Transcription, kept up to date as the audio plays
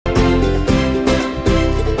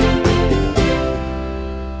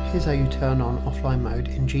is how you turn on offline mode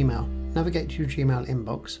in Gmail. Navigate to your Gmail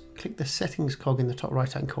inbox, click the settings cog in the top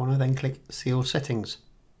right hand corner, then click see all settings.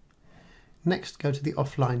 Next, go to the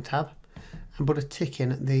offline tab and put a tick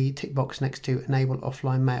in the tick box next to enable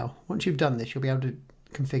offline mail. Once you've done this, you'll be able to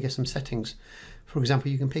configure some settings. For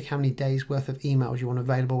example, you can pick how many days worth of emails you want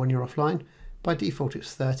available when you're offline. By default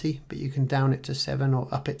it's 30, but you can down it to 7 or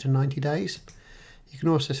up it to 90 days. You can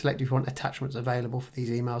also select if you want attachments available for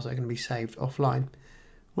these emails that are going to be saved offline.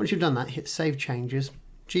 Once you've done that, hit save changes.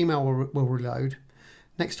 Gmail will reload.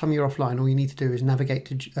 Next time you're offline, all you need to do is navigate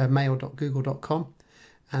to mail.google.com,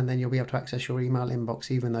 and then you'll be able to access your email inbox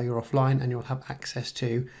even though you're offline, and you'll have access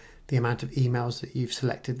to the amount of emails that you've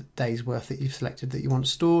selected, the days worth that you've selected that you want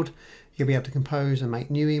stored. You'll be able to compose and make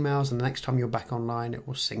new emails, and the next time you're back online it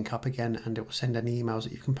will sync up again and it will send any emails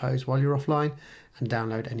that you've composed while you're offline and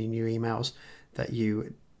download any new emails that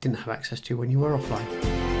you didn't have access to when you were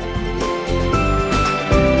offline.